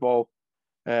Scottish football,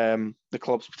 the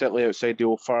clubs, particularly outside the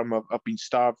old firm, have been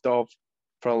starved of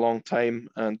for a long time.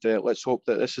 And let's hope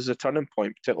that this is a turning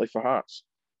point, particularly for Hearts.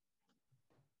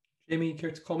 Jamie,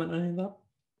 care to comment on any of that?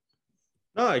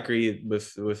 No, I agree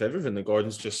with everything that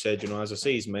Gordon's just said. As I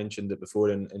say, he's mentioned it before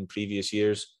in previous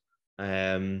years.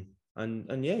 And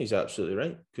yeah, he's absolutely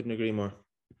right. Couldn't agree more.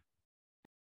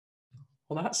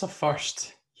 Well, that's a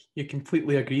first. You're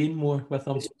completely agreeing more with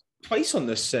him. Twice on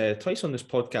this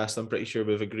podcast, I'm pretty sure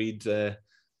we've agreed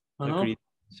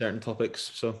certain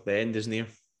topics. So the end is near.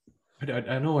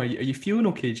 I know. Are you feeling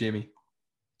okay, Jamie?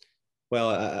 Well,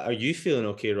 are you feeling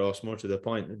okay, Ross? More to the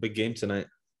point, big game tonight.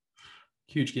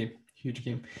 Huge game.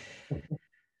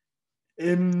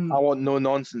 I want no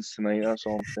nonsense tonight. That's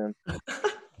all I'm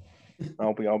saying.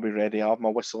 I'll be ready. I'll have my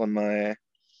whistle in my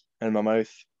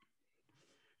mouth.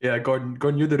 Yeah,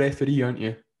 Gordon, you're the referee, aren't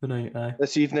you? Tonight, aye.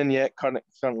 This evening, yeah,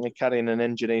 currently carrying an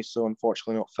injury, so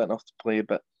unfortunately not fit enough to play.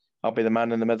 But I'll be the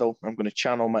man in the middle. I'm going to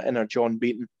channel my inner John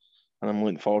Beaton, and I'm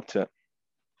looking forward to it.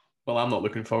 Well, I'm not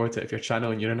looking forward to it if you're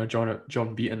channeling your inner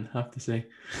John Beaton, I have to say.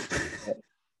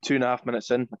 2.5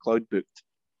 minutes in, the cloud booked.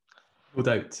 No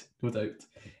doubt.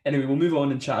 Anyway, we'll move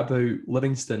on and chat about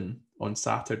Livingston on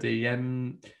Saturday.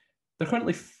 They're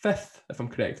currently 5th, if I'm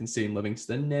correct in saying,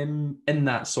 Livingston, in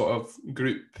that sort of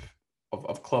group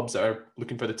of clubs that are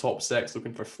looking for the top 6,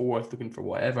 looking for 4th, looking for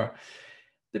whatever.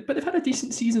 But they've had a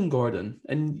decent season, Gordon,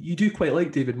 and you do quite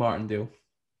like David Martindale.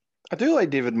 I do like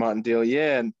David Martindale,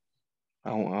 yeah. And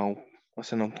I'll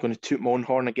listen, I'm going to toot my own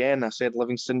horn again. I said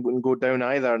Livingston wouldn't go down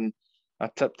either, and I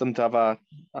tipped them to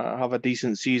have a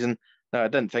decent season. Now, I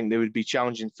didn't think they would be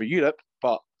challenging for Europe,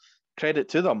 but credit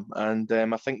to them. And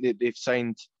I think that they've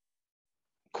signed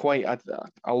quite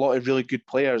a lot of really good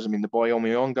players. I mean, the boy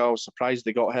Omiyonga, I was surprised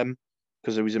they got him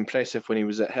because it was impressive when he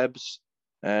was at Hibs.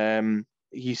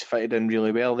 He's fitted in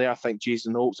really well there. I think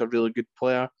Jason Holt's a really good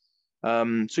player.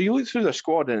 So you look through their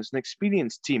squad and it's an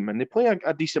experienced team, and they play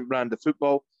a decent brand of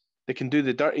football. They can do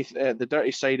the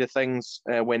dirty side of things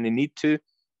when they need to,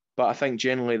 but I think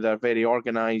generally they're very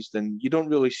organised, and you don't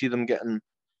really see them getting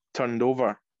turned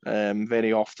over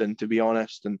very often, to be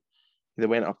honest. And they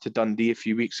went up to Dundee a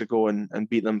few weeks ago and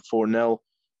beat them 4-0,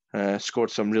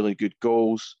 scored some really good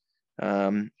goals.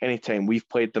 Anytime we've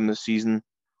played them this season,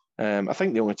 I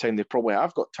think the only time they probably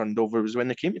have got turned over was when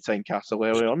they came to Tynecastle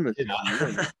early on in the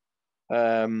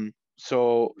season.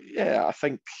 So yeah, I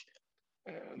think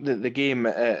the game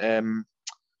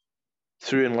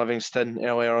through in Livingston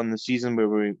earlier on in the season where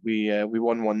we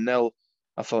won 1-0,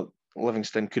 I thought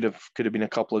Livingston could have been a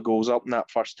couple of goals up in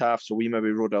that first half, so we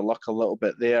maybe rode our luck a little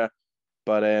bit there.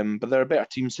 But they're a better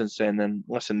team since then. And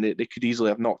listen, they could easily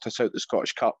have knocked us out the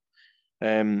Scottish Cup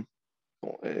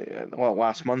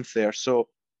last month there. So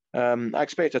I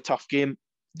expect a tough game.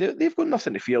 They've got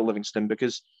nothing to fear, Livingston,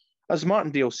 because as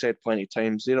Martindale said plenty of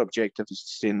times, their objective is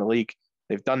to stay in the league.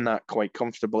 They've done that quite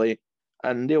comfortably,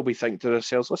 and they'll be thinking to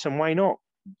themselves, listen, why not?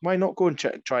 Why not go and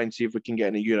try and see if we can get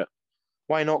into Europe?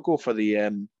 Why not go for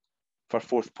the for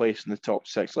fourth place in the top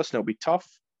six? Listen, it'll be tough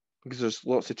because there's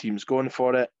lots of teams going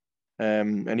for it.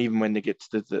 And even when they get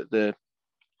to the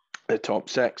top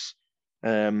six,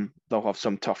 they'll have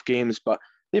some tough games, but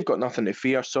they've got nothing to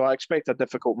fear. So I expect a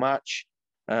difficult match.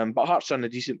 But Hearts are in a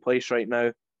decent place right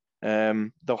now.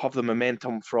 They'll have the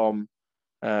momentum from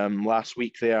last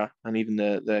week there, and even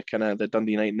the kind of the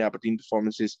Dundee United and Aberdeen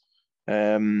performances.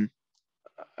 I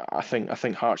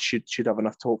think Hearts should have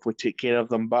enough to hopefully take care of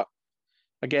them. But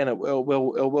again, it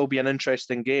will be an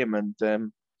interesting game.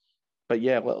 And but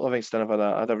yeah, Livingston have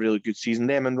had a really good season.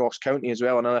 Them and Ross County as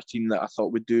well, another team that I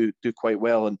thought would do quite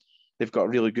well, and they've got a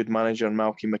really good manager,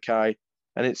 Malky Mackay.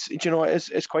 And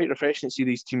it's quite refreshing to see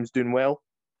these teams doing well.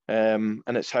 And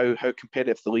it's how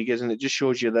competitive the league is, and it just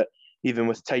shows you that even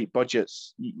with tight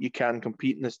budgets, you can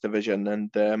compete in this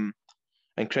division.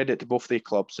 And credit to both their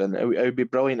clubs. And it would be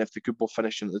brilliant if they could both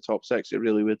finish in the top six. It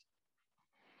really would.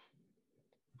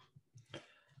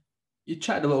 You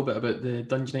chatted a little bit about the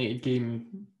Dundee United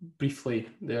game briefly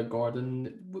there,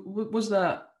 Gordon. Was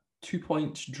that 2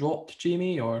 points dropped,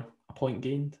 Jamie, or a point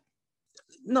gained?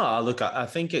 No, look, I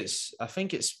think it's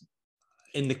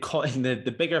in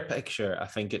the bigger picture. I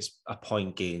think it's a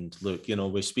point gained. Look,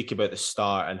 we speak about the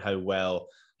start and how well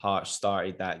Hearts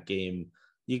started that game.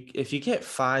 If you get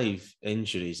 5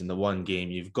 injuries in the one game,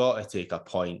 you've got to take a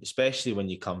point, especially when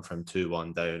you come from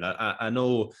 2-1 down. I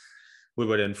know we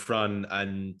were in front,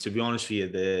 and to be honest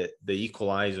with you, the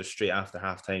equaliser straight after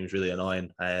halftime is really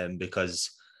annoying, because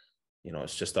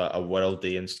it's just a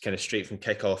worldie, and kind of straight from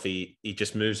kickoff, he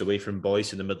just moves away from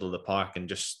Boyce in the middle of the park and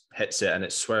just hits it, and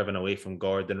it's swerving away from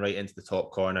Gordon right into the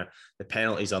top corner. The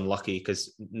penalty's unlucky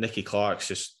because Nicky Clark's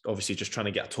just obviously just trying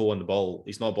to get a toe on the ball.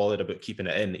 He's not bothered about keeping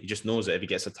it in. He just knows that if he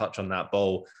gets a touch on that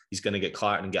ball, he's going to get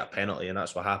Clark and get a penalty, and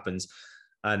that's what happens.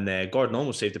 And Gordon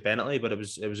almost saved a penalty, but it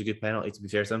was a good penalty, to be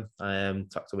fair to him,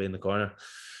 tucked away in the corner.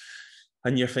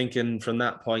 And you're thinking from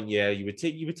that point, yeah, you would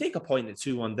take a point at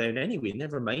 2-1 down anyway.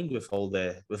 Never mind with all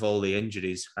the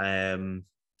injuries. And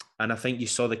I think you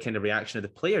saw the kind of reaction of the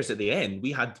players at the end.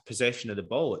 We had possession of the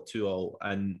ball at 2-2,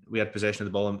 and we had possession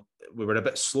of the ball, and we were a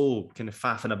bit slow, kind of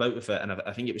faffing about with it. And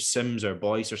I think it was Sims or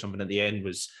Boyce or something at the end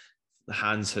was the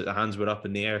hands were up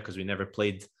in the air because we never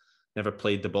played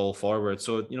the ball forward.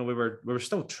 So, we were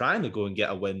still trying to go and get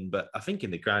a win, but I think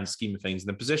in the grand scheme of things, in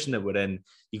the position that we're in,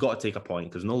 you got to take a point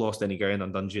because no lost any ground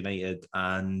on Dundee United,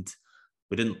 and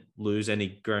we didn't lose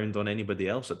any ground on anybody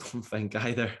else, I don't think,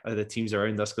 either of the teams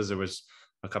around us, because there was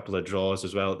a couple of draws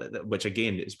as well, which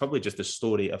again is probably just the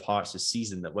story of Hearts this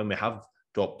season, that when we have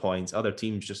dropped points, other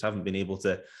teams just haven't been able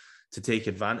to take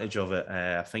advantage of it.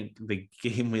 I think the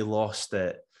game we lost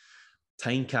at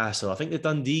Tynecastle, I think the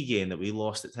Dundee game that we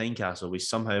lost at Tynecastle, we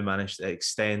somehow managed to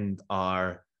extend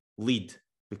our lead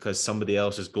because somebody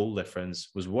else's goal difference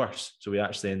was worse. So we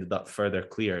actually ended up further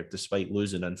clear despite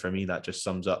losing. And for me, that just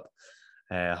sums up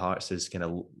Hearts' kind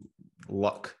of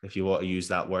luck, if you want to use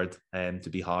that word, to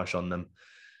be harsh on them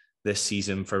this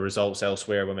season for results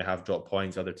elsewhere. When we have dropped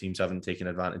points, other teams haven't taken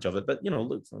advantage of it. But,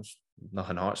 look, there's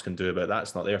nothing Hearts can do about that.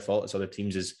 It's not their fault. It's other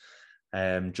teams'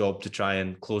 job to try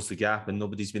and close the gap, and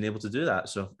nobody's been able to do that.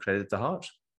 So credit to Hearts.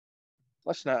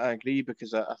 Listen, I agree,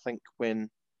 because I think when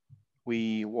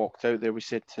we walked out there, we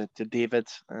said to David,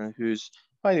 who's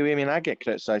By the way, I mean, I get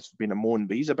criticised for being a moan,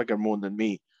 but he's a bigger moan than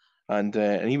me. And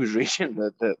he was raging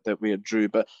that we had drew.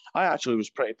 But I actually was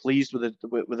pretty pleased with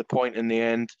the point in the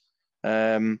end.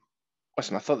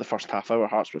 Listen, I thought the first half hour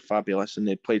Hearts were fabulous and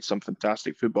they'd played some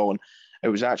fantastic football. And it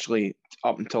was actually,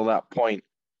 up until that point,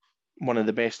 one of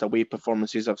the best away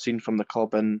performances I've seen from the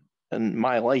club in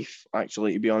my life,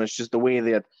 actually, to be honest. Just the way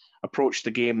they had approached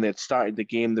the game, they had started the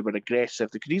game, they were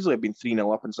aggressive. They could easily have been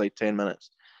 3-0 up inside 10 minutes.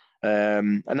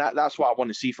 And that's what I want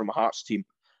to see from a Hearts team.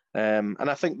 And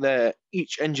I think that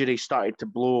each injury started to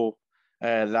blow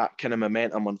that kind of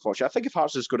momentum, unfortunately. I think if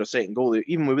Hearts had scored a second goal,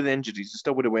 even with the injuries, they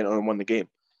still would have went on and won the game.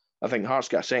 I think Hearts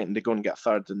got a second, they go and get a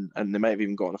third, and they might have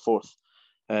even gotten a fourth,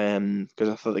 because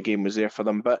I thought the game was there for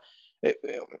them. But it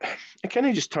kind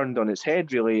of just turned on its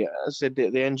head, really. As I said,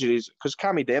 the injuries, because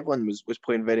Cammy Devlin was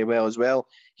playing very well as well.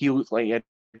 He looked like he had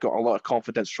got a lot of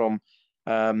confidence from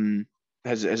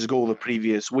his goal the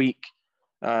previous week,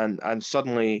 and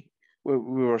suddenly we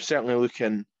were certainly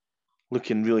looking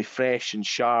really fresh and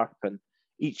sharp, and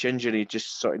each injury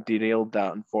just sort of derailed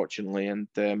that, unfortunately. And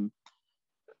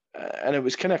it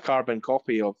was kind of a carbon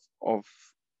copy of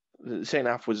the second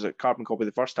half was a carbon copy of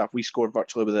the first half. We scored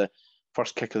virtually with the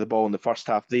first kick of the ball in the first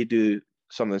half. They do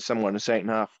something similar in the second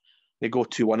half. They go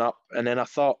 2-1 up, and then I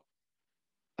think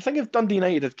if Dundee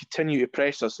United had continued to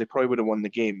press us, they probably would have won the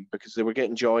game, because they were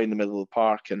getting joy in the middle of the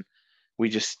park, and we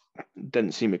just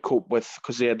didn't seem to cope with,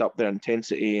 because they had up their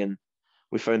intensity, and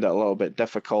we found it a little bit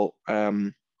difficult.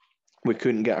 We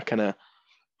couldn't get a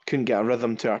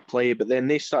rhythm to our play, but then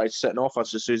they started sitting off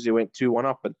us as soon as they went 2-1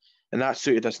 up, and that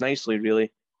suited us nicely,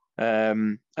 really.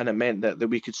 And it meant that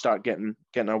we could start getting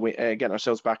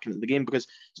ourselves back into the game, because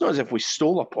it's not as if we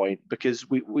stole a point, because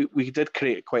we did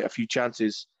create quite a few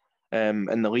chances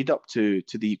in the lead up to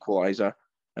the equaliser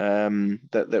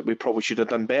that we probably should have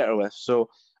done better with. So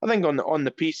I think on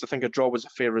the piece, I think a draw was a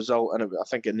fair result, and I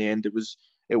think in the end it was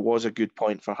a good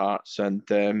point for Hearts. And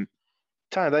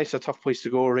Tannadice, a tough place to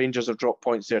go. Rangers have dropped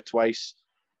points there twice.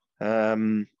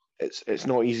 It's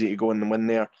not easy to go in and win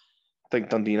there. I think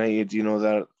Dundee United,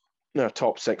 they're a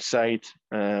top six side.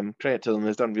 Credit to them,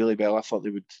 they've done really well. I thought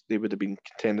they would have been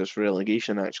contenders for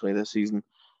relegation actually this season.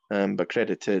 But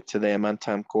credit to them and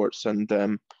Tam Courts, and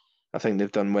I think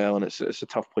they've done well, and it's a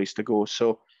tough place to go.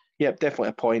 So yeah, definitely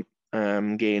a point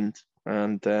gained,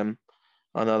 and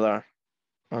another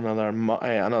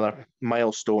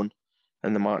milestone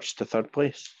in the march to third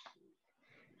place.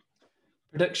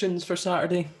 Predictions for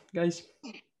Saturday, guys?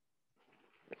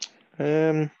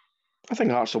 I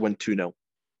think Hearts will win 2-0.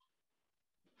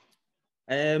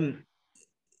 I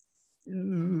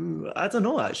don't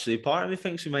know, actually. Part of me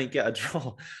thinks we might get a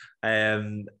draw. I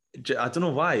don't know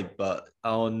why, but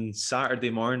on Saturday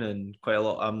morning, quite a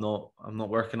lot. I'm not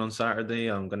working on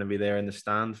Saturday. I'm going to be there in the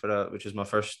stand which is my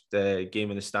first game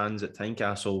in the stands at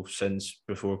Tynecastle since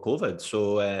before COVID.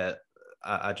 So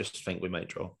I just think we might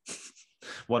draw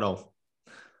 1-0.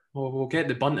 Well, we'll get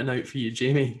the bunting out for you,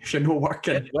 Jamie. If you're not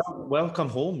working. Yeah, welcome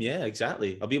home. Yeah,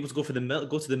 exactly. I'll be able to go to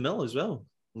the mill as well.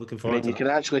 Looking forward. And then you can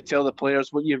actually tell the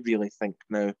players what you really think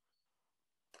now.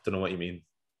 Don't know what you mean.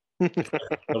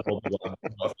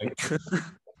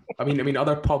 I mean,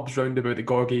 other pubs round about the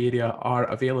Gorgie area are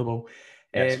available.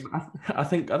 Yes. I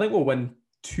think we'll win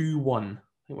 2-1. I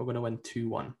think we're going to win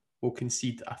 2-1. We'll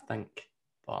concede, I think,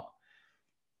 but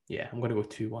yeah, I'm going to go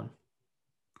 2-1.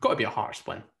 Got to be a Hearts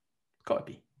win. Got to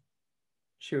be,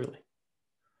 surely.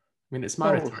 I mean, it's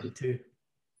my return too.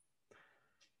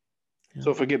 Yeah.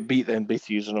 So if we get beat, then both of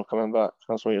you are not coming back.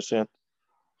 That's what you're saying.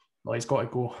 Well, he's got to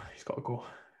go.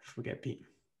 If we get beat,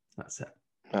 that's it.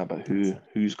 But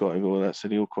who's got to go? That's the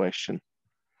real question.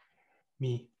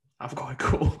 Me. I've got to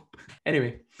go.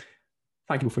 Anyway,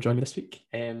 thank you for joining me this week.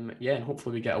 And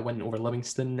hopefully we get a win over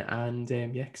Livingston and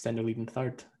extend our lead in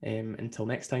third. Until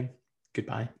next time,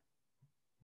 goodbye.